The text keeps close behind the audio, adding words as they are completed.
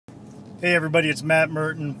Hey everybody, it's Matt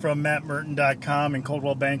Murton from mattmurton.com and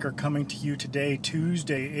Coldwell Banker coming to you today,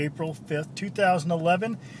 Tuesday, April 5th,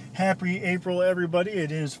 2011. Happy April, everybody.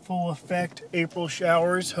 It is full effect April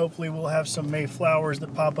showers. Hopefully we'll have some May flowers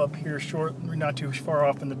that pop up here shortly, not too far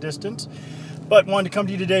off in the distance. But wanted to come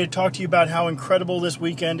to you today to talk to you about how incredible this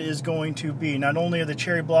weekend is going to be. Not only are the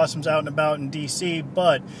cherry blossoms out and about in DC,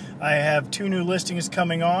 but I have two new listings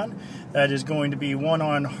coming on. That is going to be one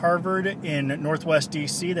on Harvard in Northwest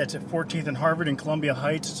DC. That's at 14th and Harvard in Columbia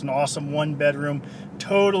Heights. It's an awesome one-bedroom,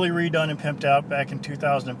 totally redone and pimped out back in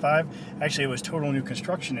 2005. Actually, it was total new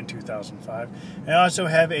construction in 2005. And I also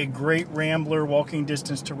have a great rambler walking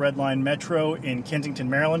distance to Red Line Metro in Kensington,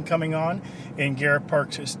 Maryland coming on in Garrett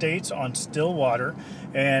Park Estates on Stillwater.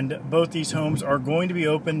 And both these homes are going to be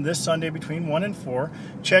open this Sunday between 1 and 4.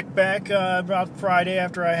 Check back about Friday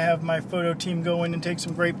after I have my photo team go in and take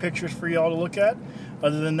some great pictures for y'all to look at.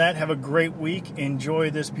 Other than that, have a great week. Enjoy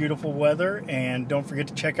this beautiful weather. And don't forget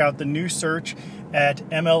to check out the new search at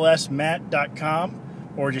mlsmatt.com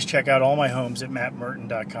or just check out all my homes at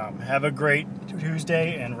mattmurton.com. Have a great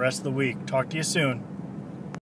Tuesday and rest of the week. Talk to you soon.